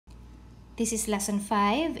This is lesson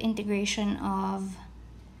 5, integration of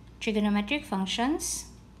trigonometric functions.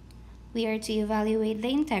 We are to evaluate the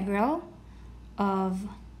integral of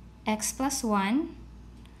x plus 1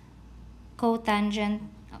 cotangent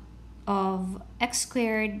of x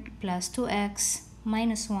squared plus 2x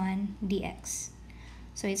minus 1 dx.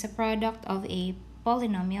 So it's a product of a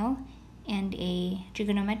polynomial and a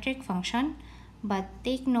trigonometric function, but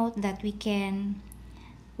take note that we can,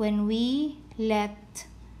 when we let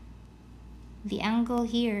the angle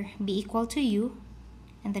here be equal to u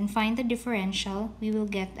and then find the differential, we will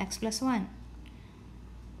get x plus 1.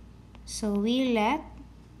 So we let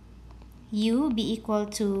u be equal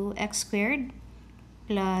to x squared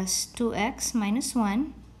plus 2x minus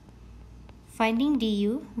 1. Finding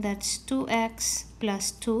du, that's 2x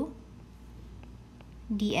plus 2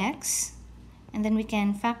 dx. And then we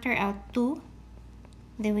can factor out 2.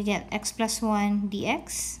 Then we get x plus 1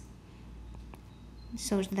 dx.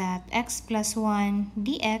 So that x plus 1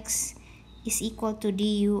 dx is equal to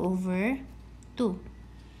du over 2.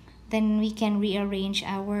 Then we can rearrange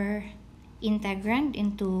our integrand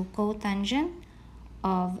into cotangent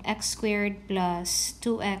of x squared plus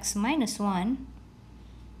 2x minus 1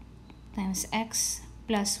 times x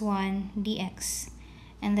plus 1 dx.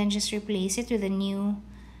 And then just replace it with a new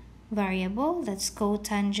variable, that's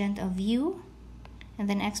cotangent of u. And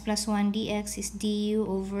then x plus 1 dx is du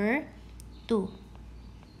over 2.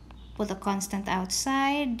 Put a constant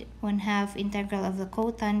outside, 1/2 integral of the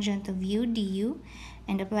cotangent of u du,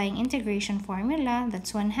 and applying integration formula,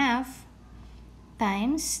 that's 1/2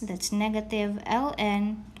 times, that's negative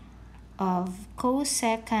ln of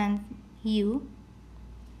cosecant u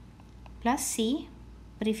plus c.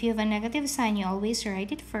 But if you have a negative sign, you always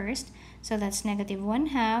write it first. So that's negative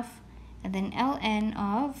 1/2, and then ln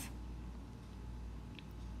of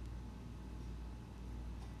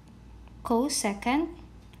cosecant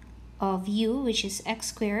of u, which is x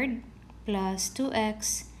squared plus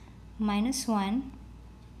 2x minus 1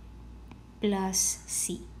 plus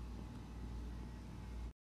c.